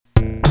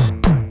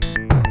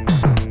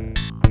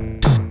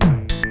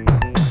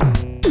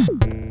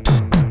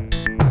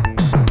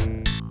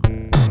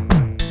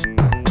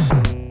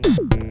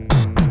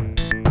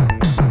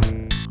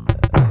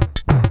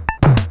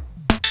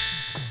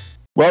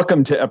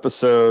Welcome to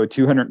episode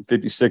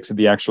 256 of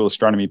the Actual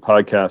Astronomy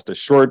Podcast. A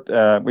short,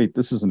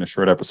 this isn't a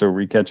short episode where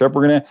we catch up.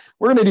 We're gonna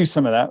do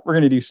some of that.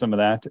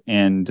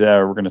 And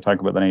we're gonna talk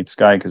about the night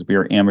sky because we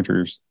are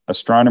amateurs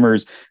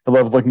astronomers who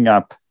love looking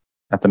up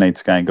at the night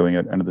sky and going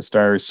out under the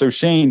stars. So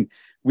Shane,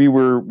 we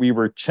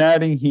were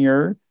chatting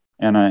here,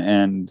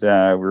 and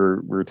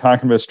we're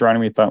talking about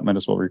astronomy. Thought might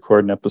as well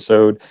record an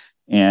episode.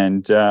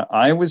 And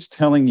I was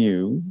telling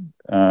you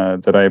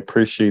that I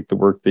appreciate the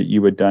work that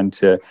you had done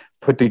to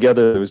put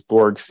together those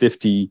Borg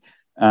 50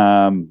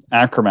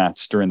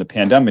 acromats during the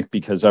pandemic,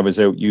 because I was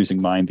out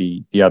using mine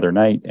the other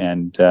night,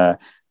 and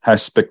how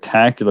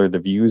spectacular the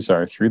views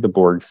are through the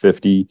Borg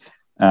 50,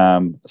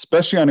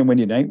 especially on a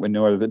windy night when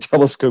no other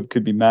telescope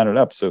could be mounted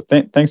up. So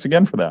thanks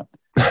again for that.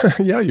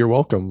 Yeah, you're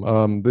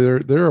welcome.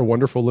 They're a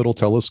wonderful little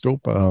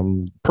telescope,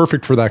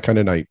 perfect for that kind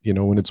of night. You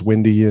know, when it's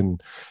windy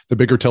and the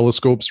bigger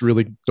telescopes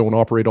really don't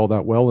operate all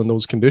that well in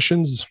those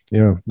conditions.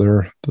 Yeah,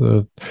 they're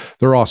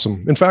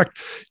awesome. In fact,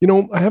 you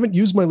know, I haven't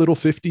used my little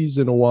 50s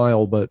in a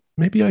while, but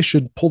maybe I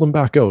should pull them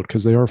back out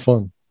because they are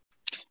fun.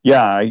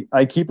 Yeah,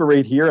 I keep it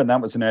right here, and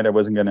that was a night I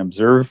wasn't going to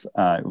observe.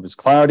 It was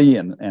cloudy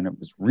and it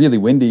was really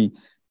windy,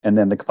 and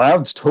then the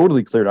clouds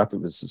totally cleared up.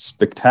 It was a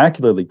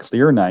spectacularly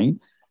clear night.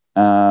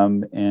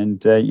 Put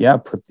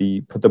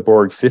the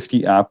Borg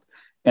 50 up,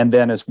 and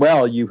then as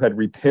well, you had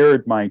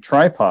repaired my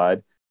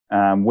tripod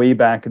way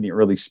back in the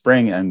early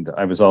spring, and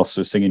I was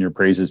also singing your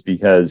praises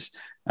because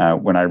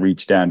when I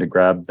reached down to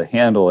grab the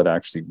handle, it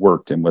actually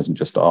worked and wasn't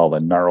just all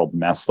a gnarled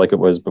mess like it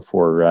was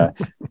before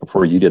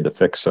you did the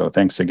fix. So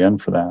thanks again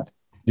for that.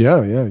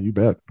 Yeah, you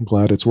bet. I'm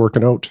glad it's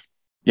working out.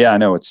 Yeah, I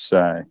know it's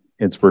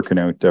working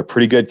out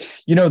pretty good.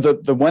 You know,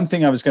 the one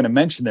thing I was going to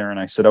mention there, and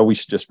I said, we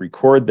should just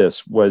record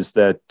this, was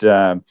that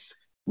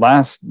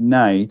last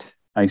night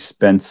I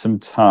spent some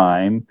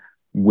time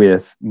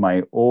with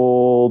my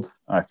old,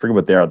 I forget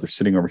what they are. They're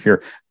sitting over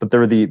here, but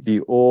they're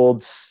the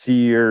old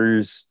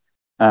Sears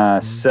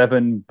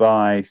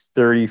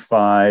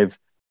 7x35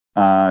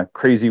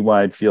 crazy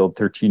wide field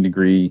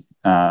 13-degree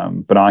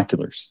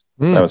binoculars.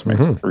 That was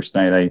my first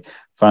night. I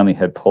finally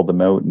had pulled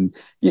them out, and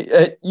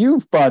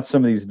you've bought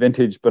some of these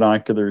vintage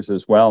binoculars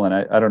as well. And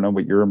I don't know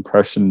what your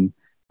impression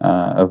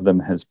of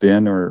them has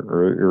been,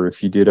 or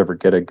if you did ever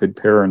get a good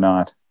pair or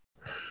not.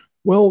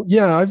 Well,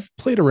 yeah, I've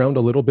played around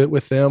a little bit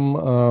with them.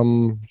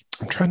 I'm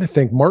trying to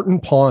think. Martin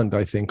Pond,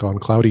 I think, on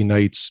cloudy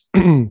nights.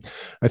 I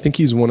think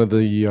he's one of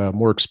the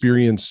more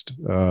experienced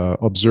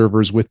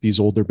observers with these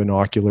older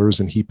binoculars,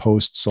 and he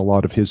posts a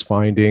lot of his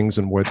findings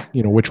and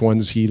which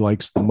ones he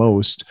likes the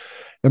most.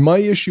 And my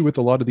issue with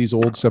a lot of these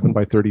old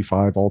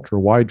 7x35 ultra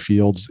wide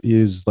fields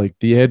is like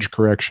the edge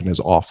correction is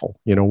awful.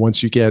 You know,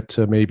 once you get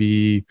to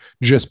maybe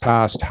just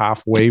past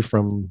halfway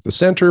from the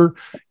center,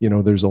 you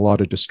know, there's a lot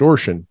of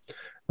distortion.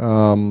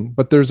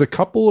 But there's a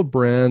couple of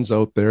brands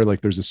out there, like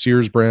there's a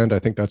Sears brand. I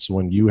think that's the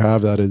one you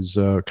have that is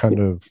kind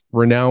of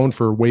renowned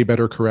for way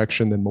better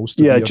correction than most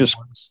of the other just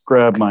ones.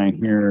 Grab mine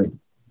here.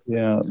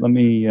 Yeah, let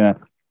me,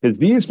 because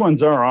these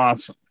ones are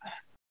awesome.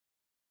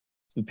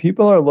 So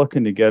people are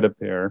looking to get a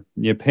pair.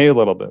 You pay a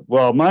little bit.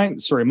 Well, mine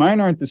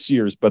aren't the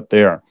Sears, but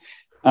they are.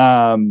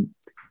 Mine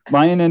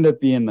end up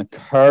being the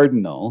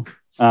Cardinal,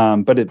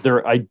 but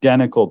they're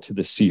identical to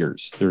the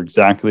Sears. They're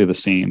exactly the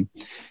same.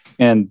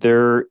 And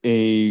they're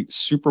a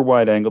super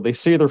wide angle. They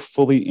say they're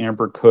fully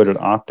amber coated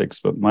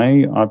optics, but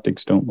my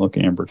optics don't look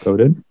amber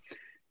coated.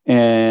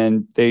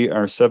 And they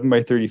are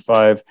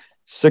 7x35,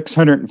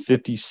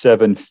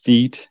 657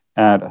 feet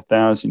at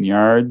 1,000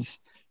 yards.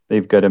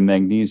 They've got a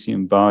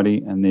magnesium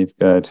body, and they've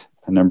got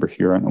a number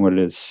here. I don't know what it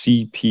is.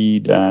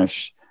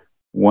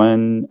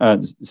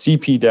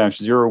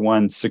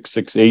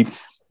 CP-01668.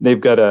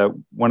 They've got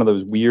one of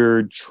those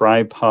weird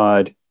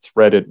tripod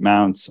threaded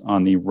mounts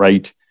on the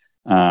right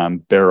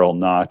barrel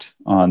knot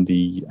on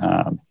the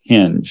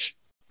hinge.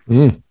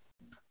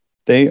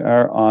 They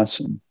are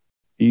awesome.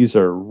 These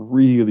are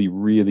really,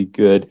 really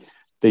good.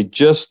 They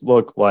just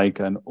look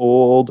like an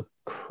old,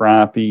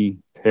 crappy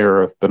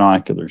pair of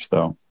binoculars,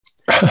 though.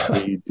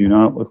 They do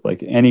not look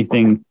like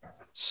anything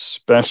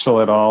special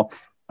at all.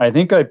 I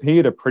think I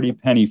paid a pretty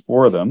penny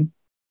for them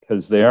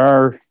because they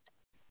are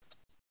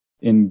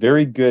in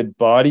very good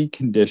body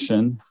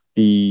condition.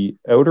 The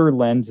outer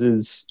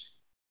lenses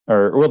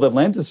the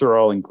lenses are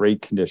all in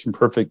great condition,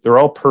 perfect. They're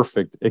all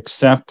perfect,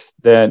 except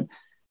that,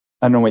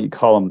 I don't know what you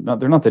call them. No,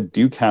 they're not the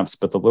dew caps,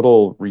 but the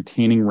little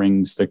retaining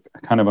rings that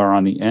kind of are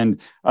on the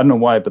end. I don't know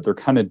why, but they're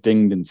kind of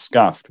dinged and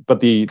scuffed. But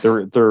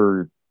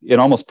they're in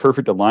almost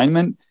perfect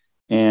alignment.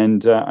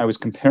 And I was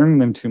comparing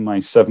them to my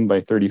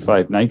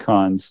 7x35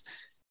 Nikons,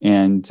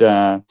 and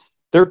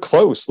they're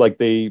close. Like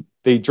they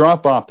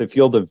drop off. The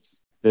field at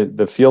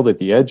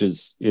the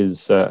edges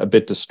is a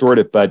bit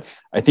distorted, but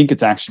I think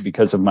it's actually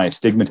because of my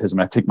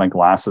astigmatism. I take my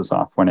glasses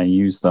off when I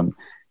use them,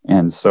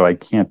 and so I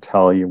can't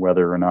tell you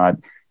whether or not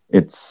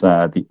it's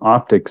the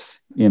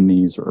optics in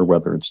these or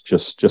whether it's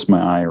just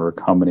my eye or a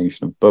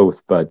combination of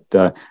both. But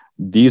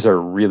these are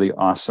really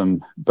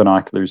awesome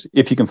binoculars.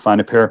 If you can find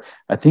a pair,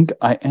 I think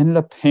I ended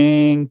up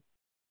paying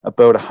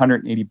about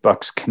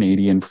 $180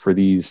 Canadian for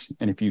these.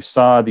 And if you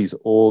saw these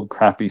old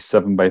crappy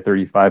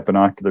 7x35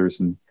 binoculars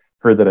and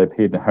heard that I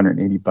paid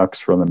 $180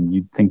 for them,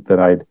 you'd think that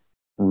I'd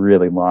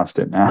really lost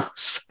it now.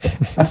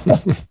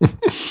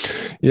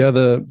 Yeah,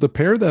 the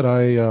pair that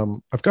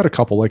I've got a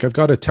couple. Like I've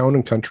got a Town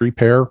and Country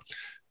pair.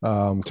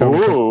 Town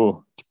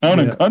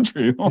and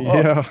Country.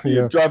 Yeah,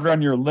 you driving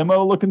around your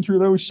limo looking through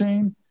those,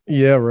 Shane?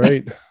 Yeah,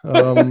 right.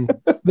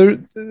 There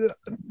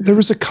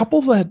was a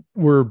couple that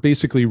were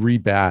basically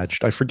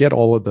rebadged. I forget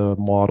all of the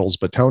models,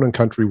 but Town and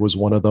Country was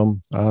one of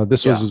them.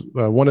 This was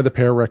one of the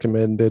pair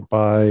recommended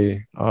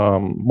by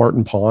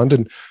Martin Pond,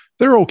 and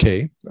they're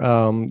okay.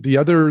 The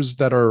others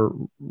that are,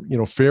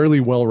 fairly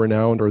well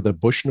renowned are the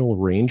Bushnell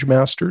Range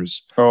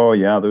Masters. Oh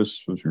yeah,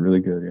 those are really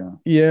good. Yeah.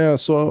 Yeah.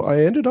 So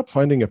I ended up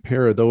finding a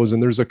pair of those,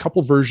 and there's a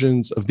couple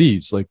versions of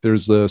these. Like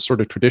there's the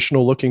sort of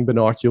traditional looking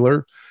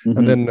binocular,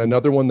 and then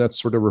another one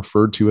that's sort of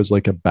referred to as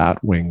like a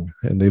Batwing,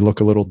 and they look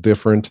a little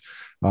different.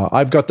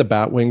 I've got the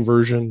Batwing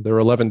version. They're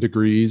 11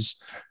 degrees.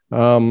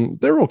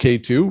 They're okay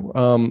too.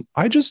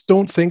 I just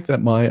don't think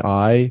that my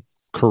eye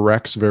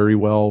corrects very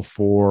well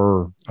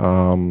for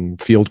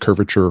field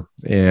curvature,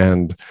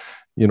 and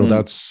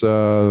that's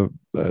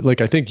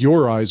like I think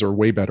your eyes are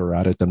way better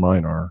at it than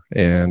mine are,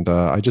 and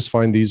I just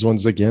find these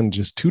ones again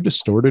just too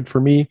distorted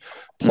for me.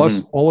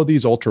 Plus all of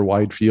these ultra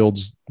wide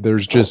fields,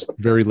 there's just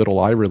very little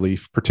eye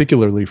relief,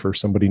 particularly for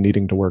somebody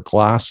needing to wear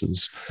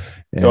glasses.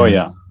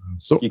 And,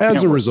 so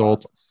as a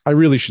result, I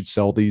really should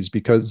sell these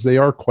because they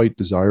are quite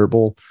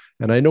desirable.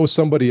 And I know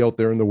somebody out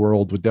there in the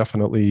world would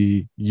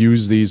definitely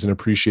use these and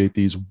appreciate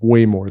these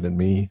way more than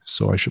me.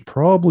 So I should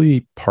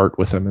probably part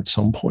with them at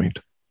some point.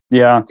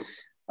 Yeah.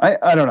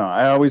 I don't know.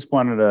 I always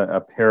wanted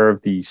a pair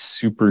of these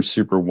super,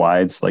 super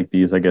wides like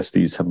these. I guess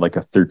these have like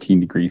a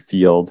 13-degree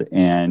field.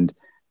 And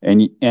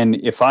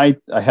if I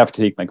have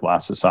to take my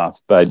glasses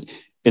off, but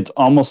it's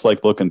almost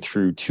like looking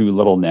through two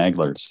little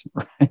Naglers,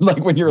 right?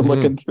 Like when you're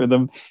looking through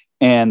them,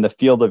 and the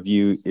field of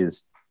view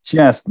is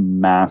just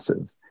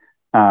massive.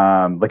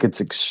 Like it's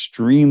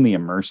extremely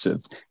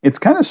immersive. It's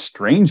kind of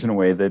strange in a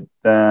way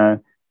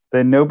that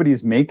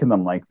nobody's making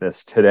them like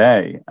this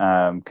today.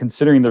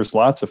 Considering there's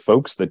lots of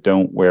folks that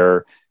don't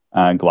wear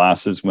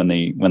glasses when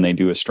they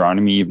do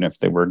astronomy, even if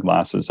they wear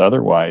glasses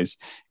otherwise.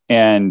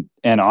 And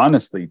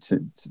honestly,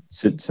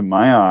 to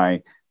my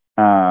eye,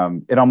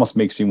 it almost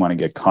makes me want to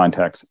get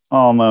contacts.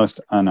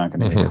 Almost, I'm not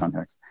going to get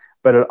contacts,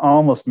 but it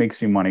almost makes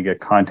me want to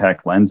get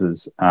contact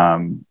lenses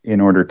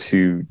in order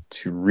to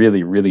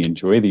really, really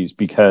enjoy these,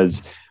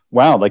 because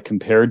wow, like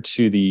compared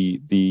to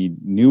the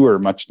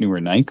much newer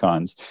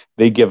Nikons,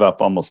 they give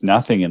up almost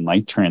nothing in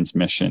light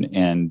transmission.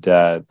 And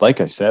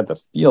like I said,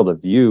 the field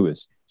of view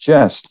is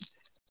just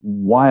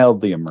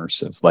wildly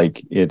immersive.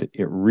 Like it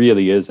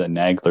really is a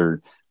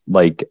Nagler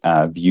like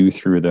view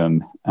through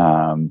them.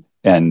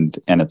 And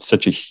it's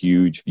such a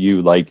huge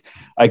view. Like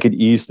I could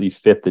easily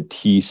fit the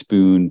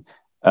teaspoon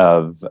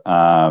of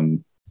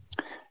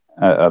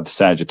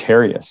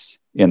Sagittarius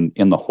in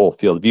the whole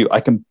field of view. I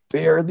can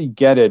barely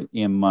get it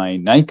in my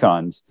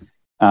Nikons,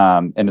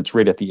 and it's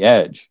right at the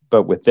edge.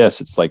 But with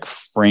this, it's like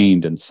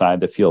framed inside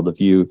the field of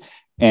view,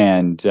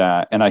 and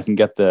I can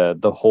get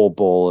the whole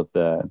bowl of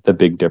the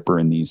Big Dipper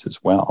in these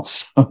as well.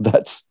 So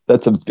that's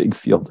a big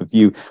field of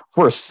view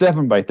for a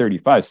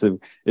 7x35. So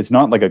it's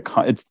not like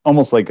it's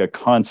almost like a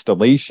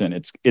constellation.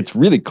 It's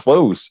really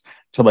close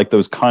to like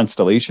those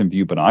constellation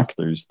view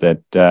binoculars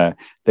that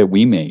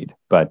we made,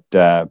 but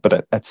at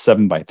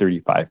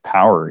 7x35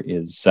 power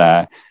is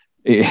a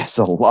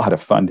lot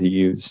of fun to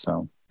use.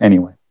 So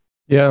anyway,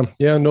 yeah,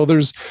 no,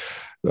 there's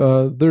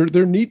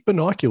they're neat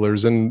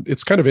binoculars, and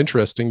it's kind of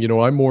interesting.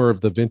 I'm more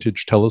of the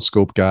vintage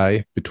telescope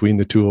guy between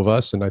the two of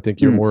us, and I think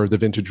you're more of the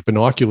vintage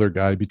binocular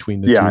guy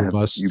between the two of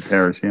us. You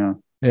pairs, yeah.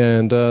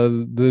 And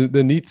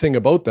the neat thing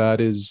about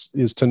that is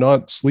to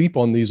not sleep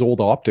on these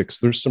old optics.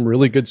 There's some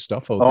really good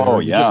stuff out there. Oh,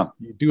 yeah.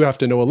 You do have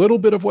to know a little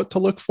bit of what to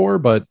look for,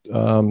 but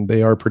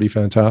they are pretty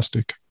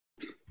fantastic.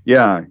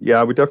 Yeah,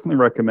 I would definitely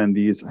recommend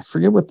these. I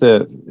forget what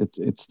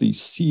it's the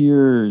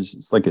Sears.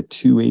 It's like a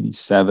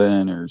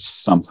 287 or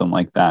something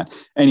like that.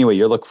 Anyway,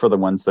 you're looking for the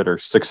ones that are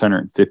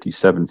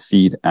 657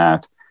 feet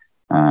at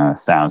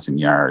 1,000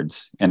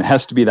 yards. And it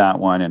has to be that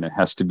one, and it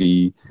has to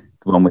be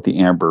the one with the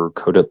amber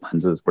coated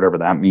lenses, whatever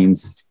that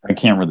means. I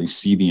can't really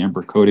see the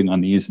amber coating on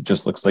these. It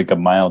just looks like a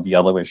mild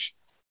yellowish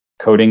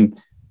coating.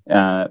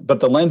 But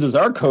the lenses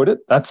are coated.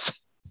 That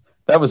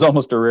was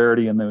almost a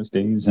rarity in those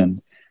days.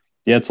 And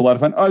yeah, it's a lot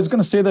of fun. I was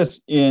going to say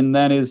this, and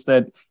that is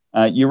that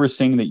you were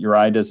saying that your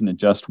eye doesn't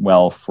adjust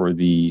well for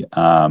the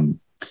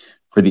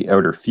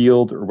outer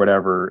field or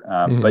whatever.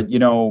 But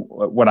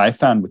what I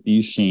found with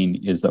these,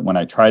 Shane, is that when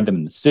I tried them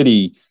in the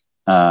city,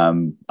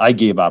 I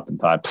gave up and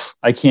thought,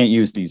 I can't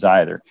use these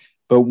either.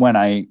 But when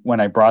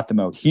I brought them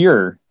out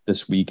here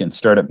this week and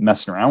started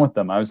messing around with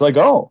them, I was like,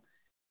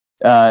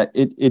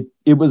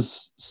 it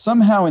was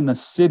somehow in the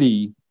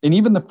city. And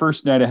even the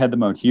first night I had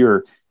them out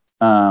here,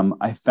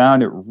 I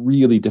found it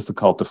really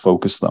difficult to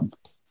focus them.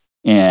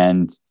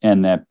 And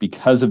that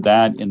because of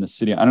that in the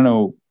city, I don't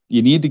know,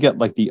 you need to get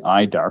like the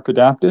eye dark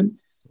adapted.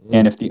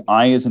 And if the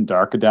eye isn't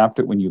dark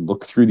adapted when you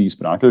look through these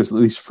binoculars, at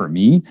least for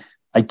me,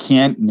 I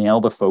can't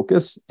nail the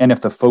focus. And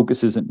if the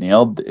focus isn't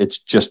nailed, it's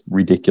just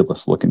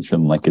ridiculous looking through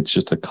them. Like it's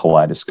just a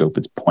kaleidoscope.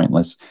 It's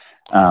pointless.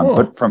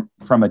 But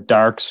from a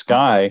dark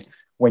sky,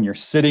 when you're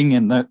sitting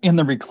in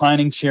the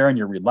reclining chair and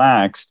you're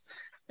relaxed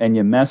and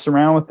you mess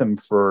around with them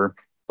for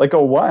like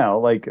a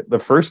while, like the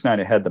first night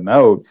I had them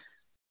out,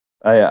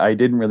 I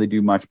didn't really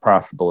do much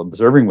profitable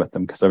observing with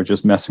them because I was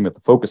just messing with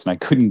the focus and I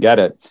couldn't get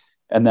it.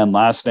 And then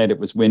last night it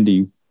was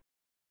windy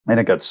and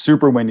it got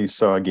super windy.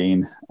 So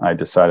again, I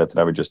decided that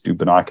I would just do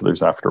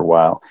binoculars after a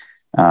while,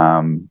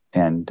 and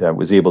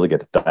was able to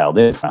get it dialed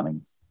in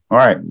finally. All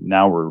right,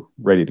 now we're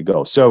ready to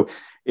go. So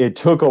it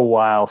took a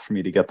while for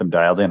me to get them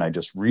dialed in. I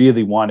just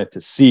really wanted to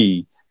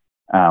see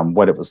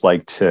what it was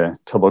like to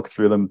look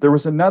through them. There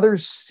was another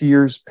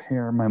Sears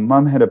pair. My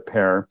mom had a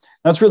pair.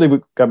 That's really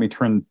what got me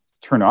turned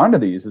on to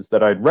these, is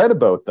that I'd read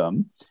about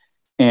them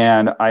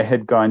and I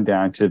had gone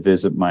down to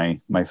visit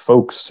my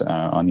folks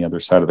on the other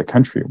side of the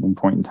country at one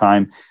point in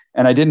time.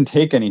 And I didn't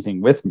take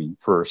anything with me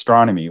for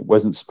astronomy. It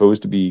wasn't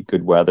supposed to be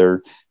good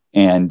weather.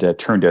 And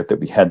turned out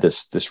that we had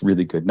this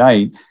really good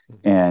night.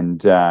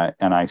 And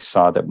I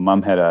saw that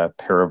Mom had a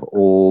pair of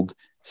old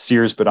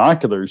Sears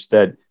binoculars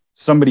that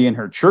somebody in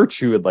her church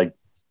who had like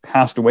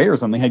passed away or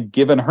something had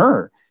given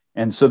her.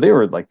 And so they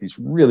were like these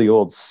really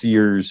old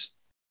Sears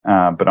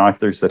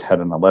binoculars that had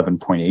an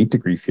 11.8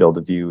 degree field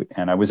of view.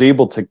 And I was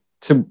able to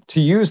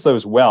use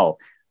those well.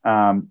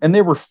 And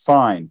they were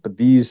fine. But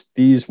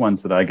these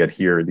ones that I got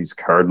here, these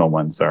Cardinal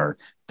ones,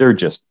 they're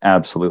just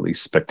absolutely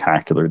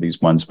spectacular.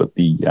 These ones with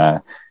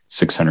the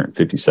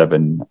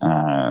 657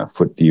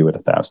 foot view at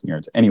 1,000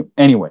 yards.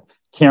 Anyway,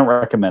 can't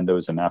recommend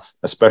those enough,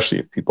 especially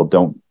if people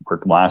don't wear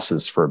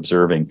glasses for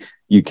observing.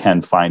 You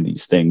can find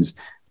these things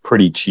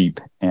pretty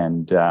cheap.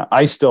 And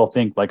I still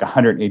think like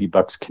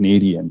 $180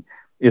 Canadian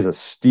is a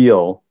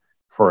steal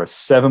for a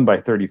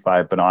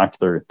 7x35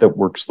 binocular that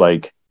works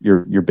like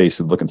you're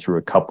basically looking through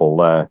a couple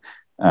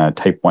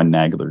type 1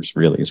 Naglers,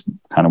 really is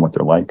kind of what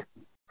they're like.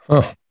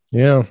 Huh.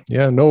 Yeah.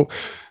 No,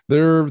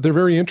 they're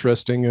very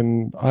interesting,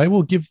 and I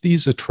will give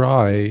these a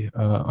try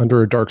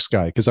under a dark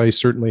sky because I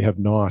certainly have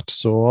not.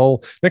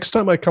 So next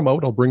time I come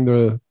out, I'll bring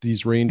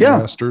these Range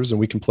Masters and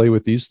we can play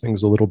with these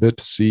things a little bit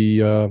to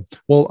see.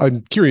 Well,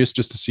 I'm curious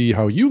just to see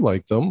how you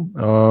like them,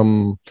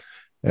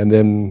 and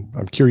then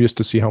I'm curious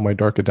to see how my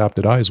dark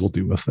adapted eyes will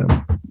do with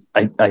them.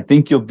 I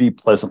think you'll be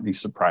pleasantly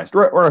surprised,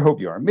 or I hope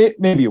you are.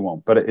 Maybe you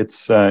won't, but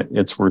it's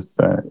worth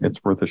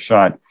a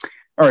shot.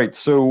 All right,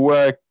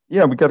 so.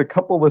 Yeah, we got a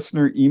couple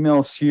listener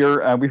emails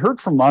here. We heard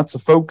from lots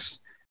of folks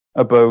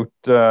about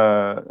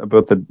the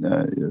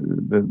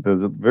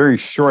very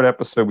short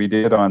episode we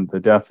did on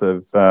the death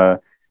of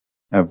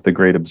the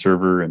great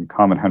observer and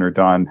common hunter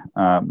Don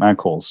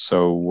Machholz.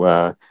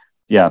 So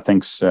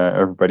thanks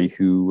everybody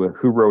who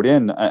wrote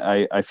in.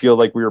 I feel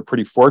like we were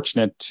pretty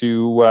fortunate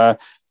to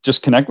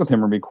just connect with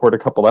him and record a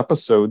couple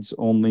episodes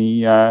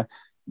only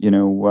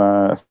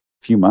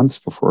few months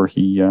before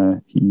he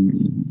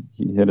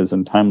had his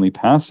untimely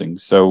passing.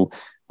 So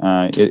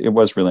it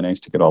was really nice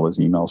to get all those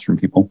emails from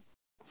people.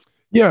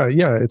 Yeah,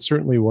 it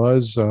certainly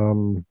was.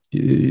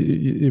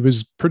 It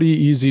was pretty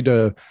easy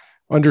to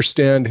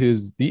understand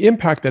the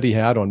impact that he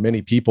had on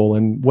many people.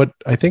 And what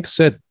I think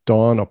set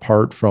Don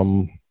apart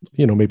from,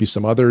 maybe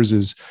some others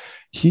is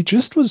he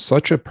just was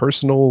such a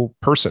personal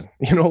person,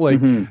 a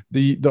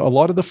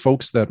lot of the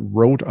folks that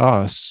wrote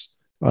us,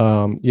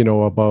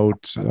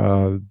 about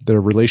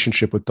their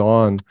relationship with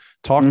Don,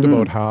 talked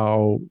about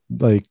how,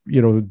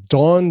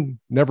 Don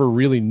never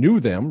really knew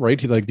them,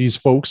 right? He, like, these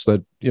folks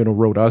that,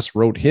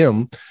 wrote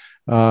him,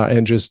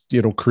 and just,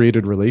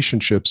 created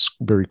relationships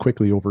very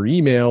quickly over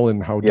email,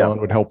 and how Don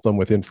would help them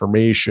with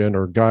information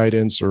or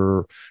guidance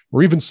or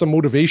even some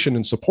motivation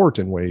and support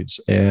in ways.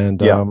 And,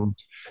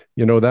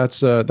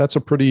 that's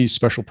a pretty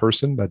special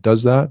person that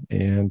does that.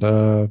 And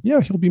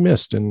he'll be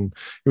missed. And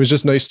it was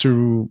just nice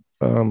to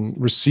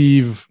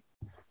receive,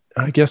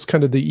 I guess,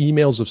 kind of the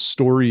emails of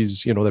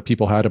stories, that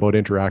people had about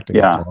interacting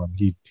with Don.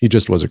 He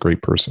just was a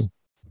great person.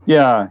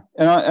 Yeah.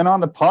 And on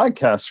the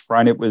podcast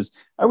front, I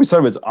always thought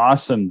it was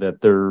awesome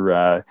that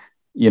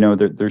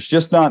there's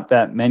just not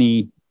that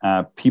many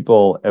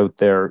people out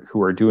there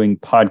who are doing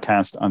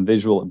podcasts on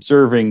visual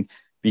observing,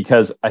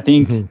 because I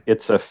think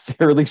it's a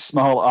fairly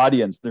small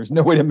audience. There's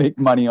no way to make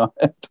money on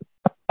it.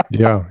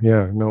 Yeah.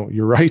 No,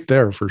 you're right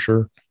there for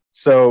sure.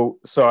 So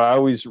I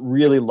always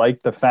really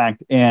like the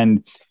fact,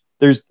 and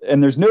there's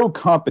no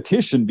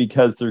competition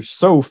because there's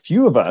so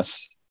few of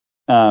us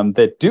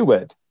that do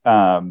it.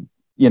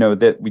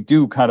 That we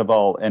do kind of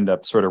all end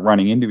up sort of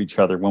running into each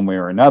other one way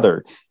or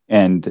another,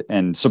 and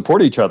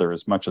support each other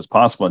as much as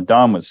possible. And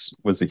Don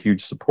was a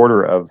huge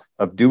supporter of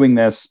doing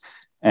this,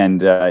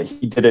 and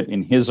he did it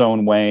in his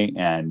own way.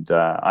 And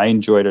I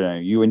enjoyed it. I know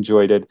you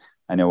enjoyed it.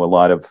 I know a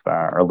lot of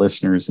our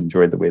listeners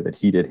enjoyed the way that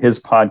he did his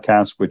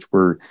podcast, which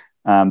were,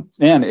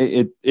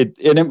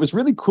 it was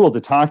really cool to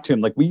talk to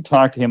him. Like, we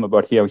talked to him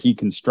about how he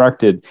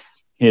constructed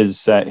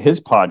his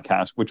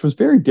podcast, which was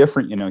very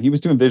different. He was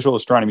doing visual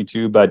astronomy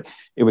too, but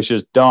it was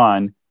just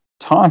Don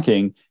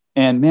talking.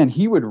 And man,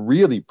 he would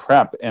really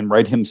prep and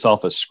write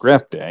himself a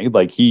script,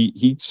 Like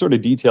he sort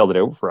of detailed it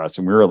out for us,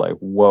 and we were like,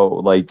 whoa,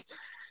 like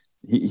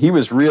he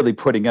was really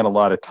putting in a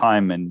lot of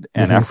time and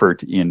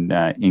effort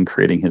in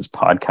creating his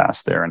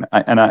podcast there.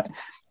 And I,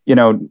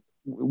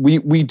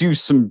 we do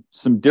some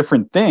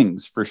different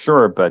things for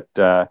sure, but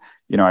I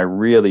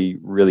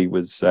really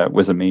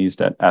was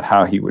amazed at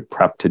how he would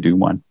prep to do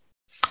one.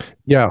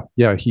 Yeah,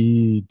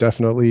 he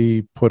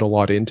definitely put a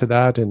lot into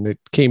that, and it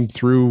came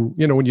through.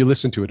 When you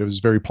listen to it, it was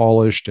very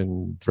polished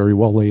and very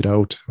well laid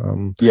out.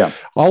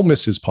 I'll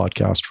miss his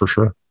podcast for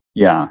sure.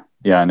 Yeah,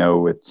 I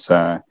know it's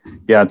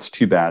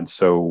too bad.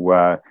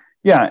 So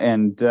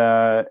and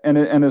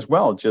as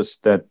well,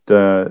 just that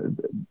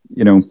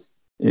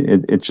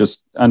it's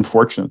just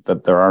unfortunate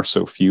that there are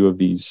so few of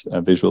these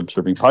visual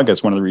observing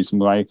podcasts. One of the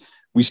reasons why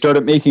we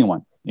started making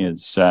one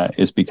is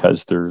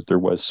because there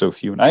was so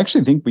few, and I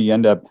actually think we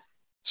end up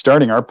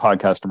starting our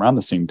podcast around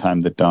the same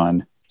time that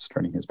Don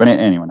starting his. But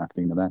anyway, not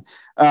getting into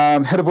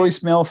that. Had a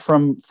voicemail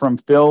from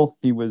Phil.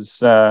 He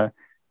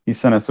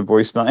sent us a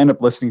voicemail. I ended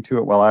up listening to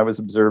it while I was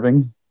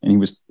observing,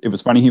 and it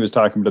was funny. He was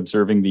talking about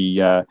observing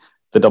the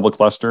double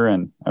cluster,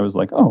 and I was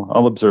like, oh,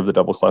 I'll observe the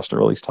double cluster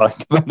while he's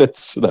talking about it.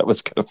 So that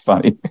was kind of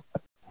funny.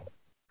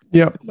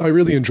 Yeah, I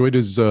really enjoyed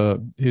his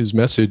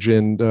message,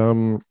 and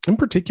in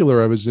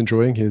particular, I was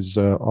enjoying his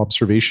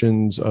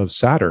observations of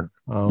Saturn.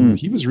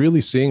 He was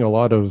really seeing a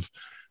lot of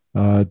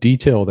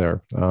detail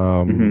there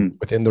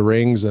within the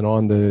rings and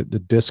on the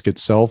disc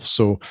itself.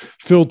 So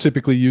Phil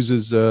typically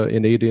uses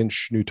an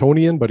 8-inch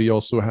Newtonian, but he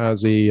also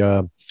has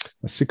a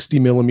 60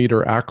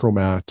 millimeter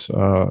Achromat,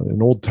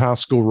 an old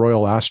Tasco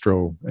Royal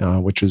Astro,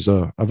 which is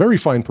a very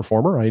fine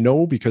performer. I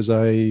know because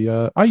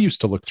I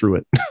used to look through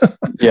it.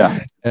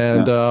 Yeah.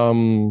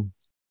 And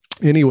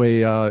anyway,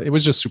 it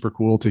was just super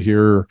cool to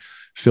hear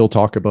Phil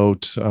talk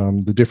about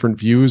the different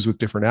views with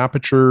different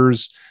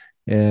apertures.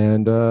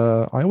 And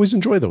I always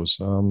enjoy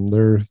those.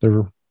 They're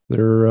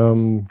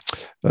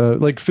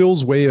like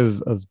Phil's way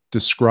of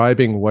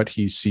describing what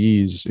he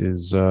sees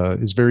is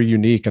very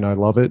unique, and I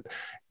love it.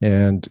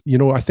 And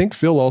I think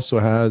Phil also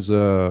has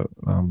like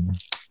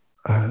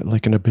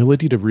an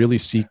ability to really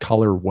see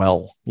color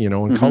well.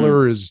 And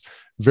color is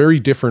very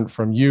different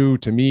from you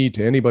to me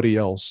to anybody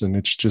else, and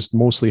it's just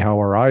mostly how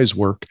our eyes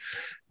work.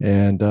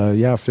 And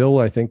Phil,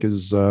 I think,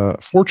 is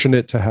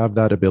fortunate to have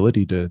that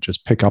ability to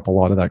just pick up a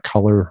lot of that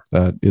color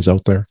that is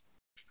out there.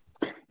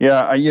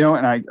 Yeah,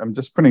 and I'm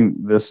just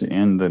putting this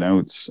in the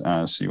notes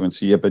so you won't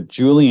see it. But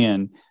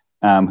Julian,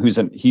 he's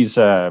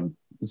an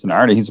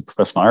artist, he's a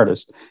professional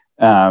artist,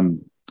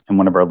 and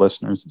one of our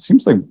listeners. It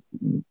seems like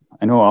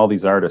I know all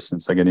these artists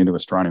since I get into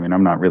astronomy, and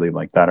I'm not really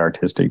like that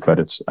artistic,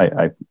 but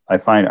I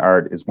find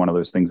art is one of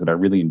those things that I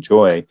really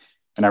enjoy,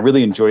 and I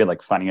really enjoy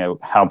like finding out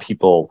how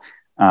people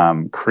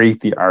create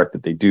the art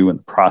that they do and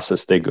the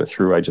process they go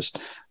through. I just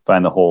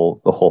find the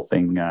whole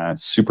thing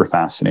super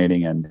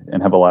fascinating,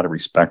 and have a lot of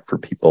respect for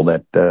people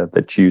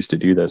that choose to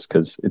do this,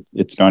 because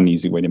it's not an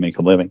easy way to make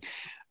a living.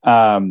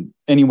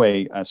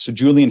 Anyway, so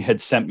Julian had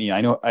sent me.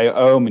 I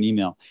owe him an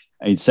email.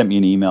 He sent me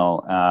an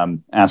email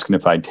asking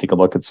if I'd take a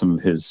look at some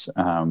of his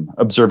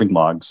observing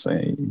logs.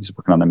 He's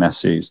working on the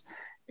messages,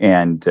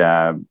 and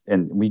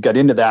we got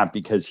into that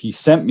because he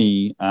sent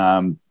me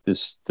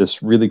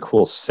this really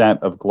cool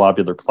set of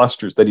globular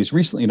clusters that he's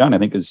recently done. I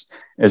think as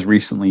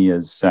recently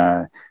as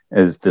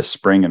this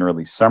spring and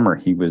early summer,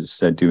 he was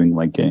doing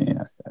like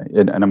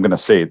and I'm going to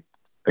say,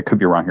 I could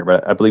be wrong here,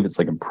 but I believe it's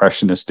like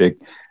impressionistic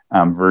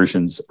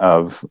versions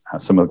of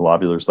some of the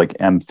globulars, like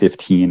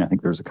M15. I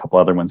think there's a couple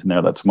other ones in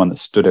there. That's one that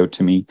stood out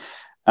to me.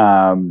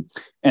 And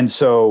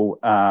so,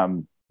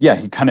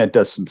 he kind of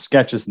does some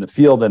sketches in the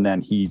field, and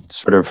then he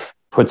sort of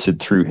puts it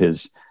through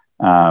his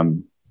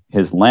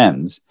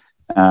lens,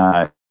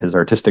 his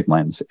artistic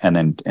lens,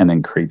 and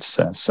then creates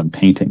some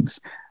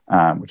paintings,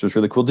 which was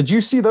really cool. Did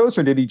you see those,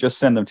 or did he just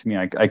send them to me?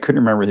 I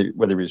couldn't remember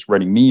whether he was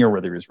writing me or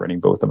whether he was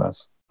writing both of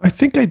us. I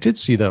think I did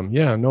see them.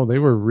 Yeah, no, they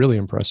were really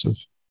impressive.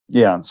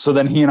 Yeah. So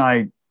then he and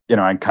I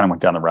kind of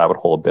went down the rabbit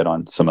hole a bit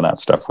on some of that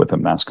stuff with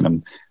him, asking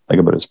him like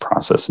about his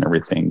process and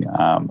everything.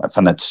 I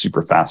found that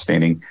super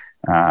fascinating.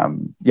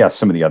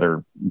 Some of the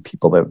other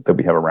people that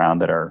we have around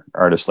that are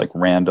artists like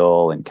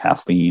Randall and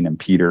Kathleen and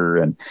Peter,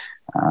 and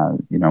I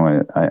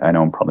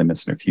know I'm probably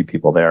missing a few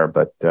people there,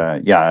 but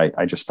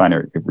I just find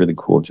it really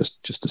cool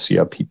just to see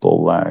how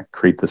people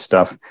create this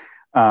stuff.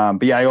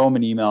 But I owe him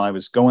an email. I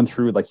was going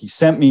through, like, he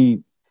sent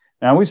me.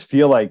 And I always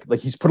feel like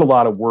he's put a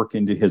lot of work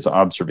into his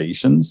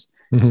observations,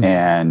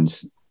 and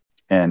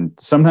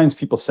sometimes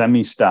people send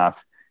me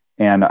stuff,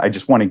 and I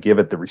just want to give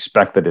it the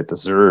respect that it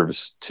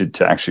deserves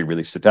to actually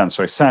really sit down.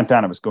 So I sat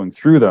down, I was going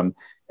through them,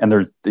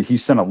 and he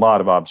sent a lot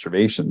of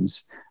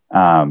observations.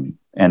 And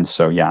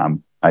so,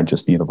 I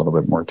just need a little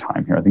bit more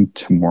time here. I think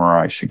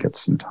tomorrow I should get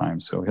some time.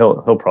 So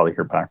he'll probably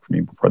hear back from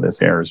me before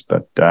this airs,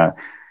 but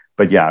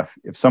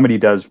if somebody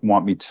does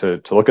want me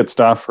to look at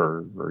stuff,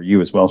 or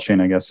you as well,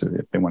 Shane, I guess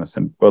if they want to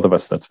send both of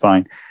us, that's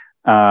fine.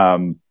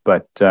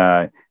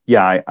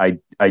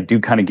 I do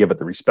kind of give it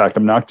the respect.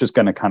 I'm not just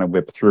going to kind of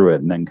whip through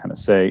it and then kind of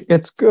say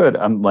it's good.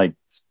 I'm like,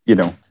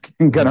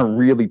 going to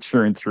really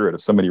churn through it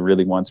if somebody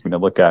really wants me to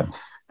look at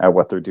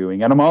what they're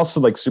doing. And I'm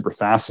also like super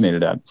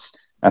fascinated at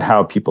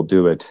how people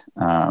do it,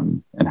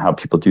 and how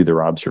people do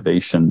their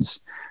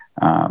observations,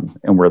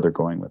 and where they're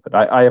going with it.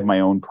 I have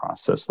my own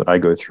process that I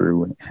go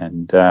through,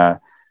 and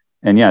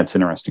it's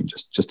interesting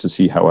just to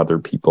see how other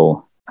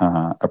people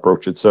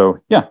approach it. So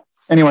yeah.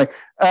 Anyway,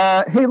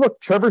 hey, look,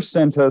 Trevor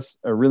sent us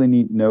a really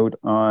neat note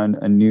on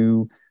a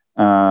new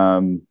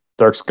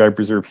dark sky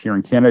preserve here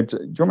in Canada.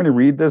 Do you want me to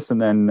read this?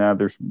 And then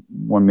there's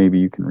one maybe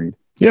you can read.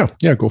 Yeah,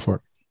 go for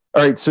it.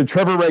 All right, so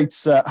Trevor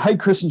writes, hi,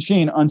 Chris and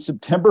Shane. On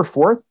September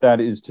 4th,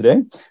 that is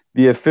today,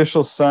 the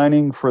official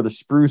signing for the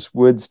Spruce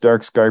Woods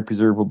Dark Sky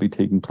Preserve will be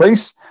taking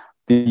place.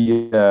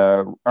 The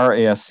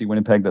RASC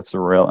Winnipeg, that's the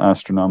Royal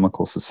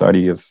Astronomical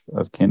Society of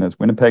Canada's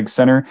Winnipeg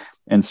Centre,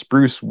 and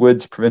Spruce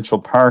Woods Provincial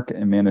Park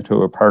and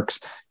Manitoba Parks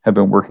have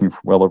been working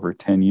for well over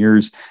 10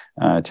 years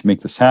to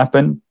make this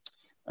happen.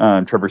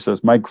 Trevor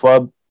says, my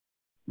club,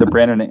 the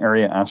Brandon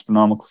Area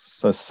Astronomical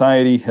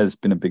Society, has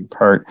been a big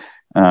part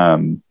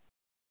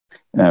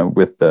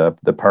with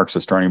the Parks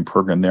Astronomy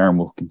program there, and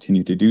will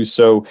continue to do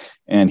so.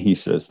 And he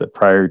says that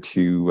prior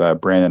to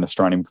Brandon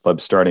Astronomy Club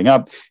starting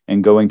up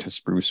and going to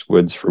Spruce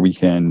Woods for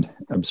weekend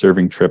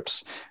observing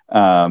trips,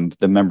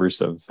 the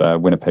members of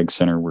Winnipeg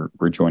Centre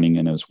were joining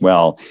in as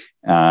well.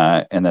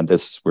 And then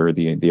this is where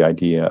the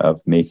idea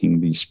of making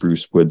the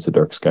Spruce Woods a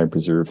dark sky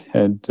preserve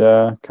had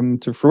come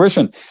to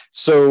fruition.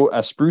 So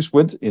Spruce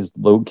Woods is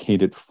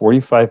located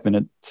 45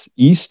 minutes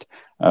east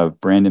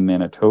of Brandon,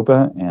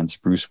 Manitoba, and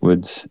Spruce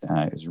Woods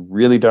is a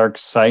really dark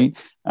site.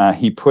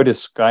 He put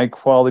his sky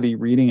quality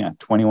reading at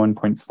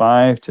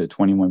 21.5 to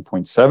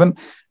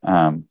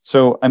 21.7.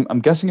 So I'm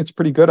guessing it's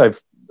pretty good.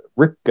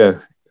 Rick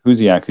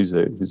Huziak,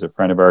 who's a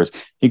friend of ours,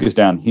 he goes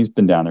down. He's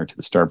been down there to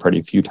the Star Party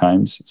a few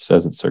times.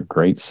 Says it's a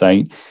great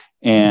site.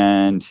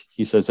 And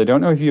he says, I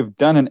don't know if you've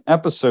done an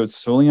episode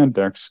solely on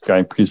dark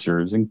sky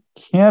preserves in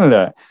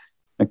Canada.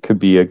 That could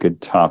be a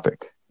good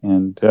topic.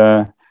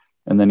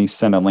 And then he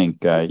sent a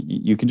link.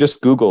 You can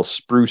just Google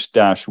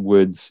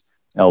Spruce-Woods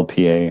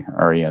LPA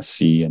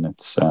RASC, and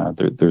it's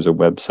there's a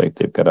website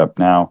they've got up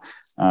now.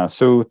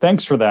 So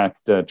thanks for that,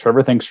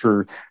 Trevor. Thanks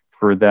for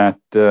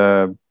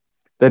that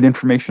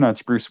information on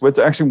Spruce Woods.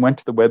 I actually went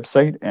to the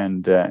website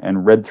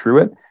and read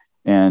through it,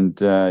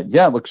 and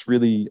it looks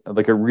really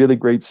like a really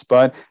great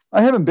spot.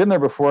 I haven't been there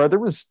before. There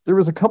was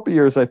a couple of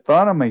years I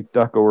thought I might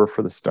duck over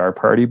for the Star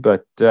Party,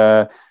 but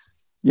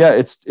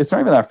it's not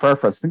even that far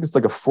for us. I think it's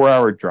like a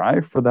 4-hour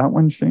drive for that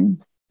one,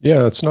 Shane.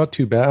 Yeah, it's not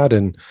too bad.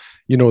 And,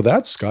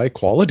 that sky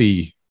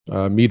quality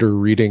meter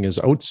reading is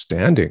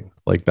outstanding.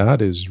 Like,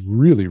 that is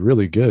really,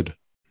 really good.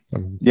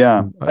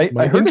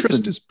 My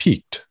interest is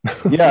piqued.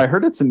 Yeah, I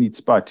heard it's a neat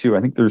spot too.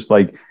 I think there's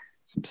like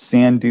some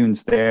sand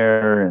dunes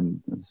there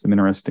and some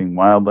interesting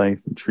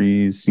wildlife and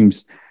trees.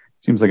 Seems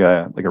like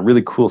a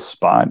really cool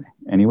spot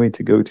anyway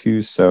to go to.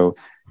 So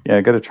yeah,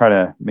 I got to try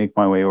to make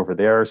my way over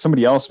there.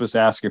 Somebody else was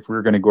asking if we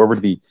were going to go over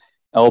to the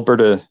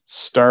Alberta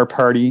Star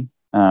Party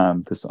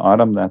this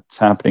autumn. That's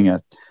happening I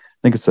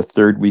think it's the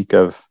third week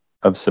of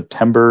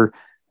September.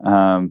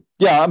 I'm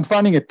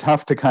finding it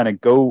tough to kind of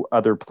go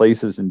other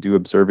places and do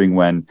observing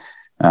when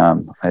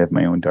I have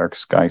my own dark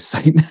sky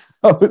site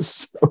now.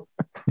 So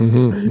a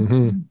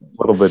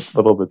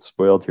little bit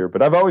spoiled here.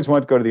 But I've always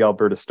wanted to go to the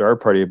Alberta Star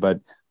Party,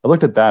 but I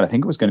looked at that. I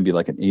think it was going to be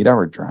like an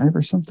 8-hour drive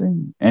or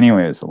something.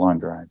 Anyway, it's a long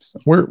drive. So.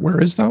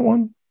 Where is that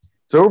one?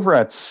 It's over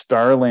at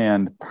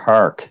Starland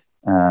Park,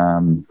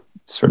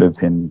 sort of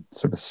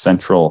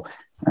central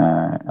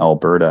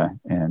Alberta,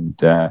 and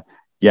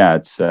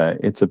it's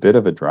a bit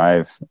of a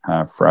drive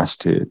for us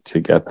to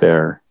get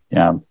there.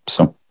 Yeah.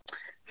 So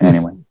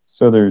anyway,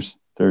 so there's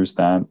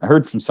that. I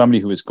heard from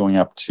somebody who was going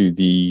up to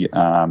the.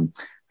 I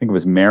think it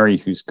was Mary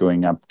who's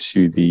going up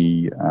to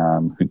the.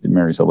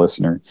 Mary's a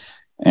listener.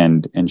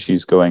 And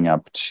she's going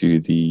up to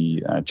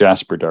the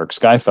Jasper Dark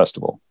Sky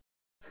Festival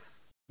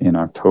in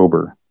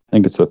October. I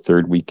think it's the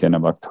third weekend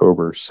of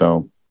October.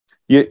 So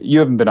you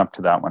haven't been up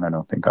to that one, I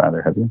don't think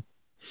either, have you?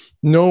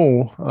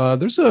 No, I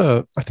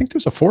think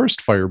there's a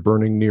forest fire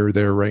burning near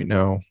there right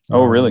now.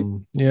 Oh, really?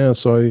 Yeah.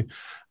 So I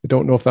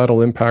don't know if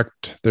that'll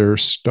impact their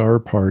Star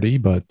Party,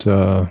 but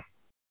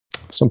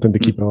something to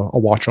keep a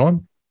watch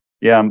on.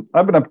 Yeah,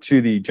 I've been up to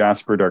the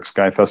Jasper Dark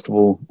Sky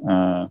Festival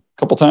a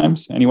couple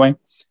times anyway.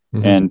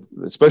 Mm-hmm. And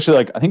especially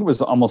I think it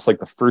was almost like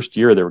the first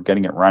year they were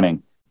getting it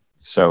running.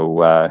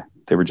 So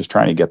they were just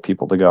trying to get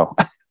people to go.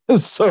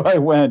 So I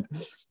went,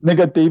 and they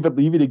got David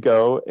Levy to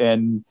go.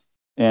 And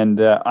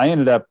I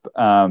ended up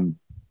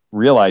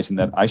realizing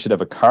that I should have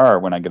a car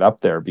when I get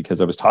up there,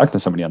 because I was talking to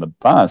somebody on the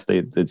bus.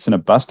 They'd sent a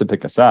bus to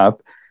pick us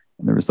up,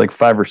 and there was like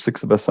 5 or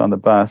 6 of us on the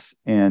bus.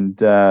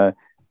 And I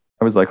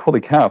was like,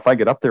 holy cow, if I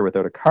get up there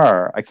without a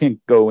car, I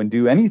can't go and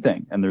do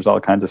anything. And there's all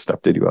kinds of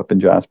stuff to do up in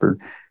Jasper.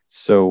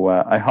 So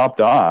I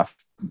hopped off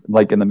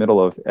like in the middle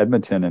of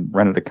Edmonton and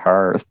rented a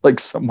car like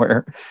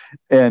somewhere,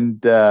 and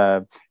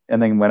then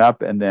went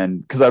up, and then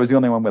because I was the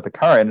only one with a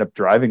car, I ended up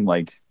driving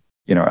like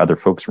other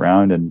folks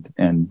around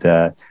and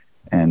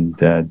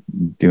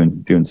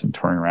doing some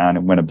touring around,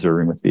 and went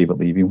observing with David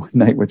Levy one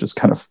night, which is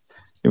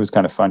it was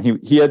kind of fun.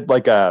 He had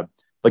like a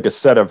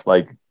set of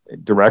like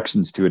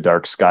directions to a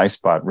dark sky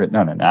spot written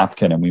on a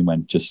napkin, and we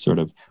went just sort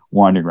of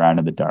wandering around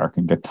in the dark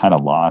and got kind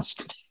of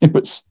lost. It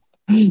was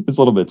a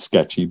little bit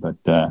sketchy, but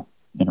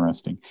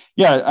interesting.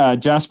 Yeah,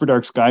 Jasper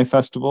Dark Sky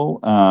Festival.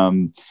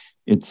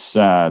 It's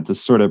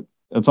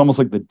it's almost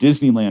like the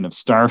Disneyland of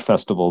star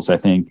festivals, I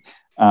think,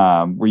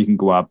 where you can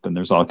go up and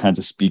there's all kinds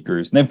of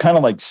speakers. And they have kind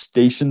of like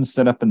stations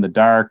set up in the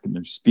dark, and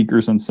there's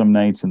speakers on some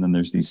nights, and then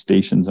there's these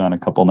stations on a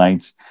couple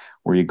nights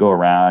where you go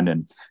around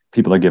and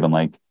people are given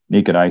like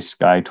naked eye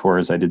sky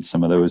tours. I did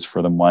some of those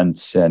for them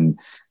once, and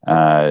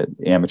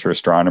amateur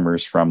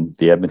astronomers from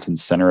the Edmonton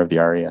Center of the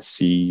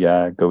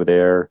RASC go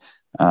there.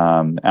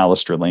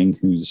 Alistair Ling,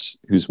 who's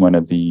one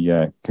of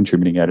the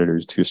contributing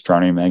editors to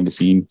Astronomy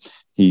Magazine,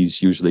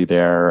 he's usually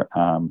there,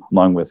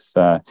 along with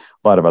a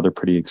lot of other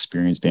pretty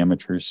experienced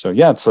amateurs. So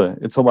yeah, it's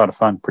a lot of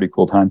fun, pretty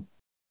cool time.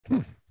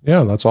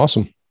 Yeah, that's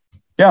awesome.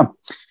 Yeah.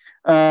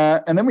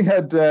 And then we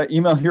had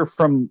email here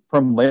from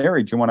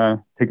Larry. Do you want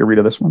to take a read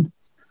of this one?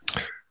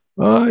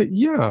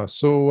 Yeah.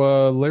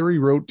 So Larry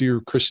wrote, "Dear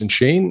Chris and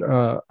Shane,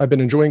 I've been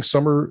enjoying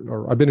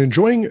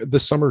the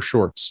summer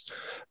shorts.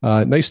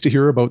 Nice to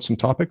hear about some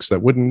topics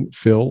that wouldn't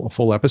fill a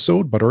full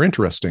episode, but are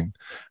interesting.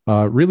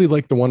 Really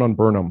like the one on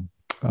Burnham.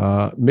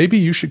 Maybe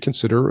you should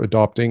consider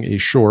adopting a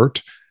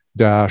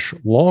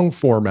short-long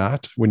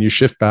format when you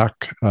shift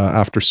back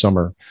after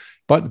summer.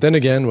 But then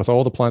again, with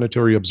all the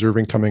planetary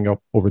observing coming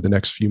up over the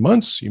next few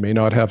months, you may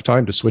not have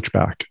time to switch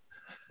back.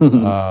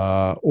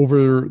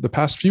 Over the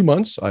past few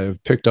months, I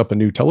have picked up a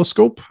new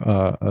telescope,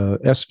 a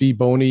SV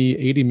Bony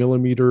 80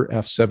 millimeter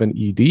f7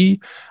 ED,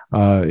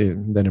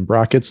 then in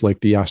brackets like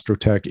the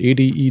Astrotech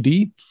 80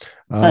 ED,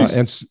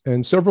 nice.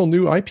 and several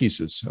new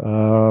eyepieces,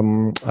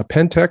 a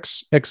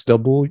Pentax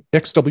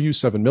XW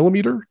 7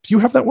 millimeter. Do you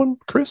have that one,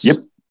 Chris? Yep,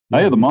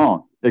 I have them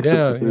all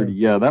except the 30.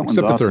 Yeah, that one's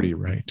except awesome. The 30,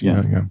 right?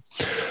 Yeah.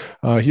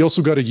 He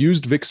also got a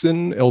used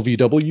Vixen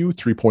LVW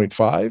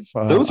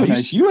 3.5. Those are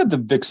nice. You had the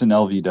Vixen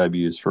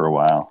LVWs for a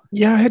while.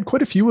 Yeah, I had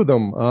quite a few of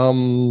them.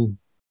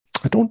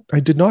 I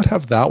did not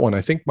have that one. I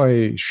think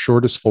my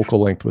shortest focal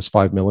length was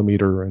 5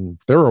 millimeter, and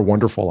they're a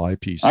wonderful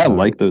eyepiece. I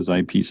like those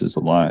eyepieces a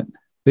lot.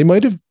 They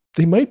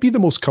might be the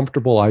most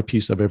comfortable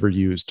eyepiece I've ever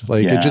used.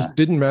 It just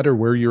didn't matter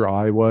where your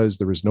eye was.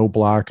 There was no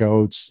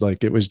blackouts.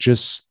 It was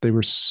just, they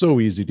were so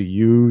easy to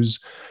use.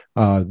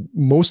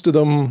 Most of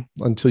them,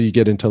 until you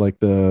get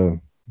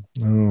into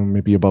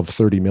maybe above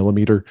 30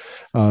 millimeter,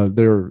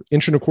 they're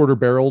 1.25"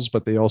 barrels,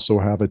 but they also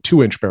have a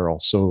 2-inch barrel.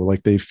 So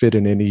they fit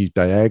in any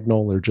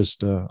diagonal. They're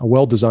just a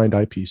well-designed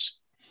eyepiece.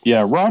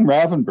 Yeah, Ron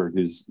Ravenberg,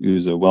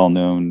 who's a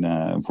well-known,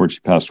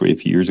 unfortunately passed away a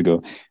few years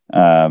ago,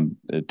 a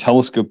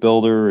telescope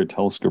builder, a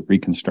telescope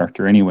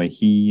reconstructor. Anyway,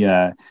 he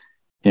had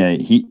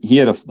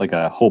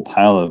a whole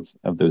pile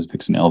of those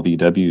Vixen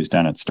LVWs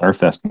down at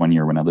Starfest one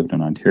year when I lived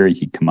in Ontario.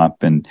 He'd come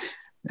up and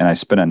I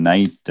spent a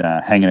night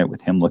hanging out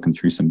with him, looking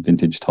through some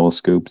vintage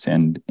telescopes,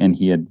 and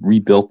he had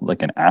rebuilt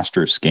like an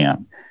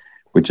Astroscan,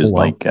 which is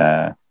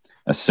a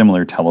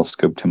similar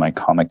telescope to my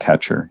Comet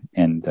Catcher.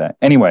 And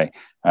anyway,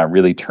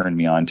 really turned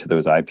me on to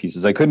those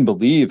eyepieces. I couldn't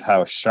believe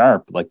how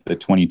sharp the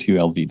 22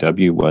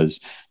 LVW was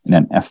in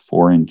an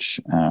f4-inch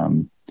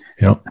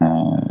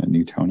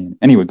Newtonian.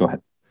 Anyway, go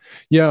ahead.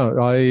 Yeah,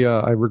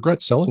 I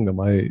regret selling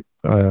them. I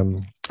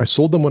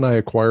sold them when I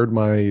acquired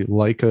my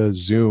Leica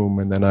Zoom,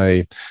 and then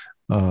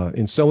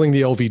in selling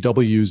the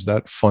LVWs,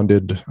 that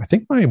funded, I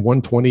think, my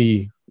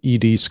 120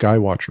 ED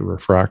Skywatcher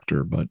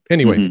refractor. But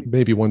anyway,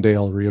 maybe one day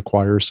I'll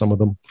reacquire some of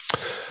them.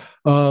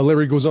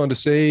 Larry goes on to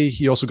say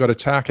he also got a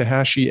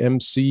Takahashi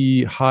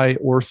MC High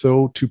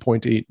Ortho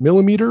 2.8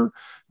 millimeter,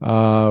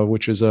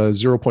 which is a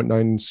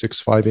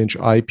 0.965 inch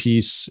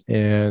eyepiece.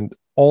 And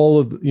all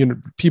of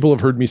people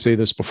have heard me say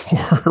this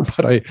before,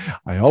 but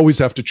I always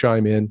have to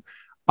chime in.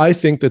 I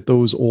think that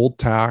those old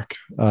TAC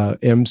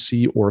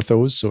MC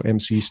orthos, so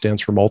MC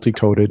stands for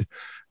multi-coated,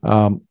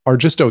 are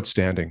just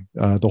outstanding.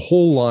 The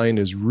whole line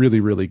is really,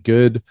 really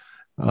good.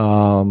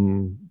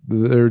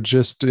 They're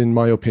just, in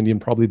my opinion,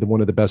 probably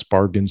one of the best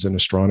bargains in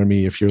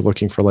astronomy. If you're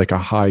looking for a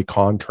high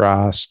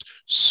contrast,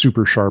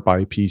 super sharp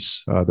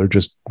eyepiece, they're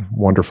just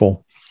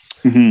wonderful.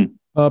 Mm-hmm.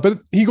 But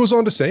he goes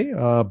on to say,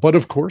 but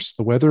of course,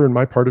 the weather in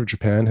my part of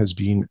Japan has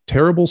been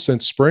terrible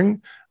since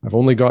spring. I've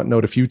only gotten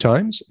out a few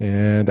times,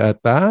 and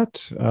at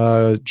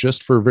that,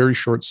 just for very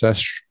short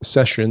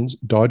sessions,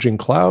 dodging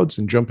clouds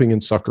and jumping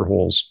in sucker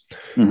holes.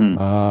 Mm-hmm.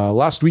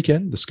 Last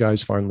weekend, the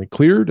skies finally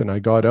cleared, and I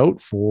got out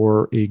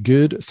for a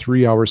good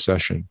 3-hour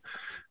session.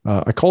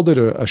 I called it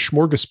a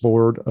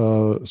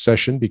smorgasbord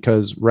session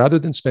because rather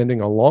than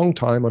spending a long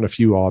time on a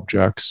few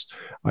objects,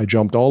 I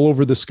jumped all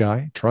over the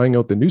sky, trying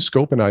out the new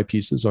scope and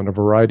eyepieces on a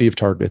variety of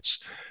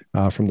targets,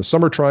 from the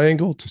Summer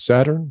Triangle to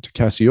Saturn to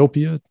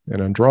Cassiopeia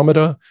and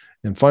Andromeda,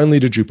 and finally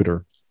to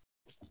Jupiter.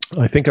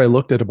 I think I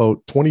looked at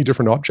about 20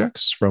 different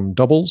objects, from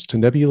doubles to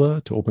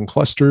nebula to open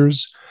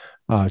clusters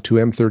to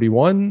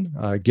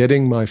M31,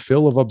 getting my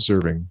fill of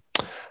observing.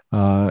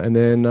 And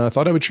then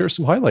thought I would share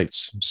some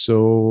highlights.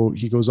 So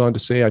he goes on to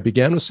say, I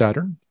began with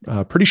Saturn.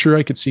 Pretty sure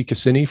I could see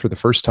Cassini for the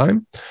first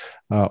time.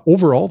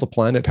 Overall, the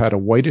planet had a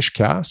whitish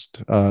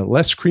cast,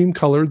 less cream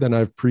color than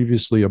I've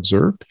previously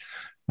observed.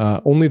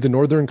 Only the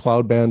northern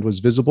cloud band was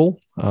visible,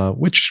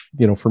 which,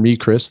 for me,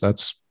 Chris,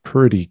 that's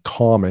pretty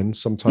common.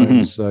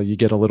 Sometimes you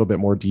get a little bit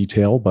more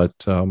detail, but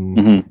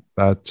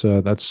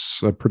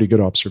that's a pretty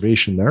good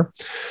observation there.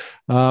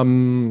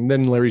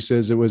 Then Larry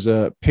says it was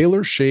a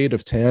paler shade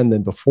of tan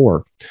than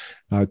before.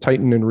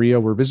 Titan and Rhea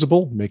were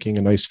visible, making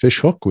a nice fish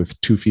hook with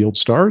 2 field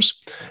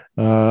stars,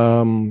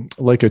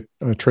 like a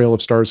trail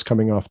of stars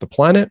coming off the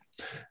planet.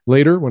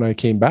 Later, when I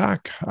came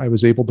back, I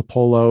was able to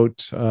pull out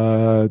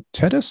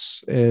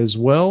Tethys as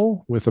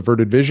well with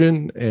averted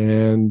vision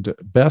and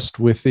best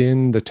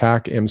within the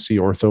TAC MC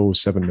Ortho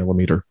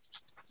 7mm.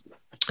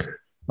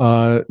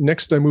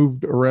 Next, I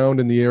moved around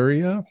in the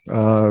area,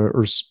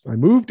 I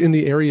moved in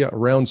the area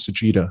around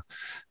Sagitta.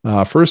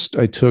 First,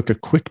 I took a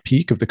quick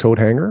peek of the coat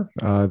hanger,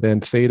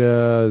 then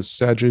Theta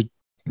Sagittae?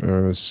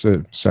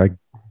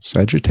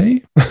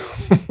 Sagittae?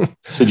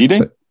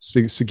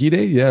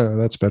 Sagittae, yeah,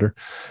 that's better.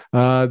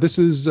 This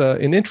is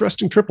an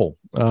interesting triple.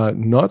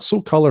 Not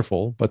so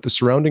colorful, but the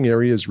surrounding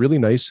area is really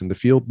nice, and the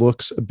field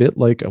looks a bit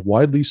like a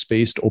widely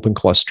spaced open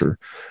cluster.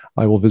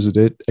 I will visit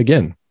it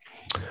again.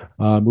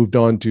 Moved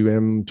on to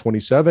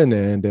M27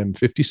 and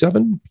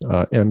M57.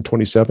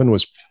 M27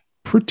 was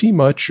pretty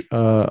much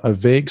a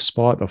vague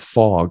spot of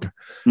fog,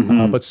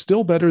 but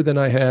still better than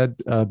I had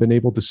been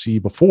able to see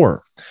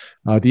before.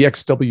 The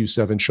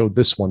XW7 showed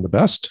this one the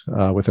best,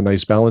 with a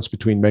nice balance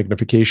between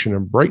magnification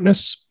and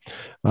brightness.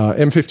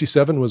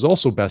 M57 was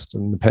also best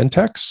in the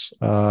Pentax,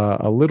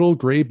 a little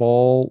gray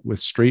ball with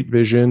straight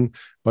vision,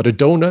 but a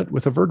donut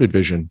with averted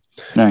vision.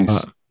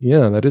 Nice.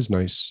 Yeah, that is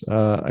nice.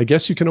 I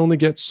guess you can only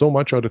get so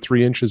much out of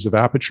 3 inches of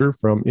aperture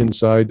from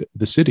inside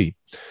the city.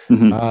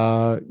 An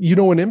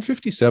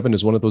M57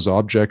 is one of those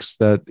objects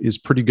that is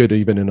pretty good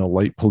even in a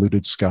light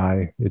polluted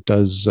sky. It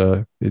does,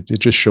 it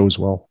just shows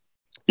well.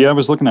 Yeah, I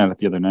was looking at it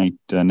the other night,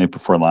 night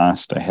before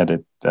last. I had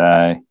it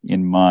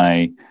in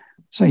my,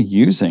 I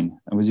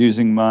was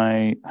using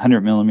my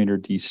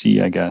 100mm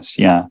DC, I guess.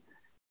 Yeah.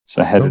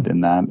 So I had it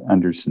in that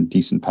under some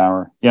decent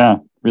power. Yeah,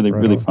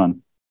 really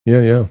fun.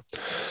 Yeah.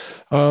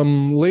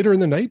 Later in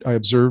the night, I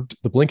observed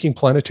the blinking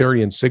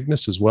planetary in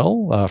Cygnus as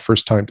well.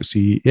 First time to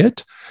see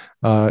it.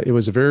 It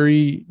was a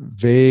very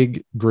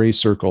vague gray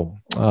circle,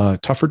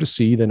 tougher to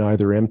see than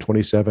either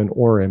M27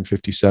 or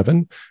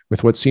M57,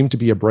 with what seemed to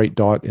be a bright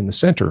dot in the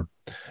center.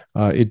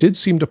 It did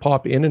seem to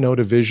pop in and out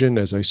of vision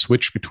as I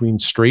switched between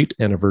straight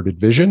and averted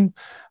vision.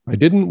 I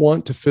didn't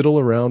want to fiddle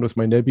around with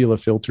my nebula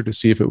filter to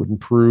see if it would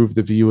improve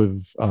the view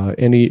of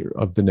any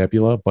of the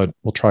nebula, but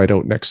we'll try it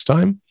out next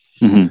time.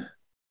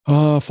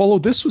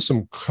 Followed this with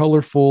some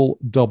colorful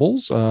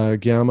doubles.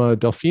 Gamma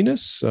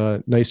Delphinus,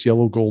 nice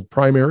yellow gold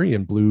primary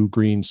and blue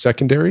green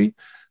secondary.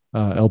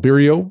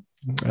 Alberio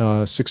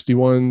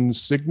 61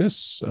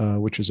 Cygnus,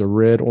 which is a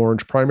red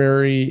orange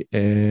primary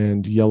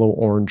and yellow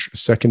orange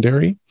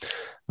secondary.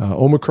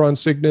 Omicron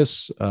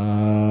Cygnus,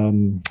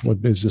 what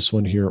is this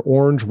one here?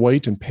 Orange,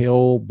 white, and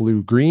pale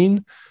blue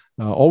green.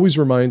 Always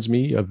reminds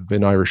me of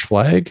an Irish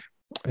flag.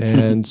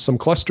 And some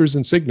clusters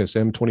in Cygnus,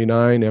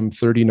 M29,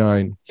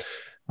 M39.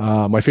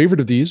 My favorite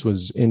of these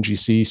was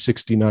NGC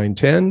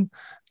 6910,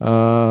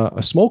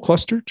 a small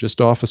cluster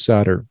just off of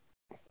Saturn.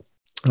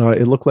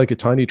 It looked like a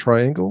tiny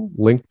triangle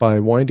linked by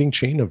a winding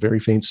chain of very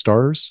faint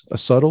stars, a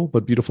subtle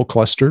but beautiful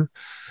cluster.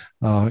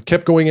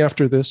 Kept going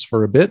after this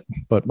for a bit,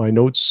 but my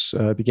notes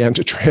began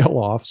to trail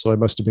off, so I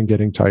must have been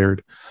getting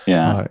tired.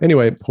 Yeah.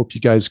 Anyway, hope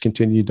you guys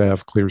continue to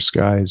have clear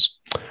skies.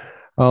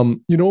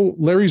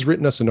 Larry's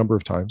written us a number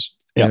of times.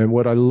 Yeah. And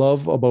what I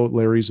love about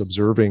Larry's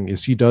observing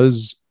is he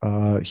does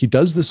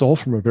this all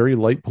from a very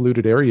light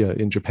polluted area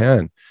in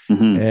Japan,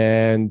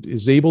 and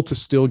is able to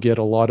still get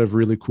a lot of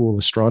really cool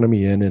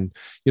astronomy in. And,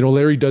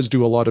 Larry does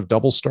do a lot of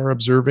double star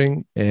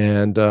observing,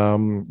 and,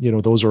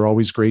 those are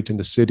always great in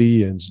the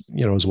city, and,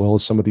 as well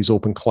as some of these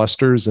open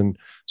clusters, and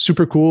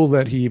super cool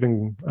that he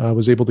even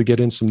was able to get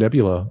in some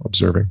nebula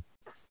observing.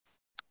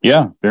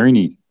 Yeah. Very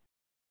neat.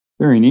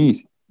 Very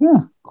neat.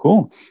 Yeah.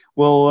 Cool.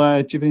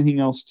 Well, do you have anything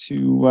else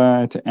to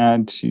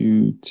add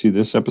to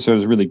this episode?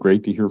 It's really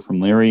great to hear from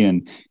Larry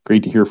and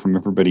great to hear from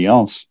everybody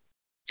else.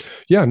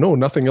 Yeah, no,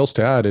 nothing else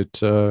to add.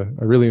 I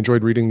really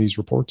enjoyed reading these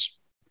reports.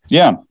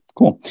 Yeah,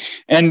 cool.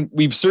 And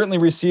we've certainly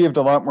received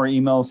a lot more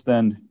emails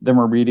than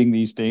we're reading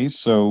these days.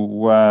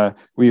 So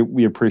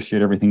we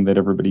appreciate everything that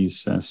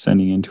everybody's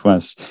sending in to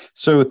us.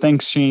 So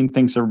thanks, Shane.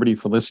 Thanks, everybody,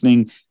 for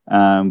listening.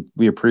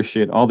 We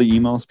appreciate all the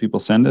emails people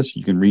send us.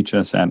 You can reach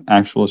us at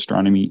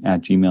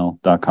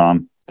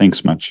actualastronomy@gmail.com.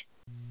 Thanks much.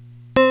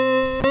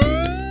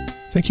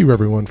 Thank you,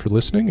 everyone, for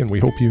listening, and we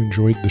hope you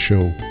enjoyed the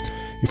show.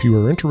 If you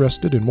are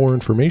interested in more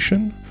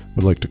information,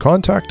 would like to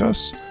contact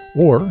us,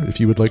 or if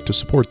you would like to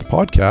support the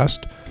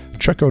podcast,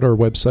 check out our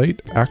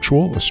website,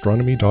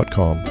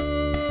 actualastronomy.com.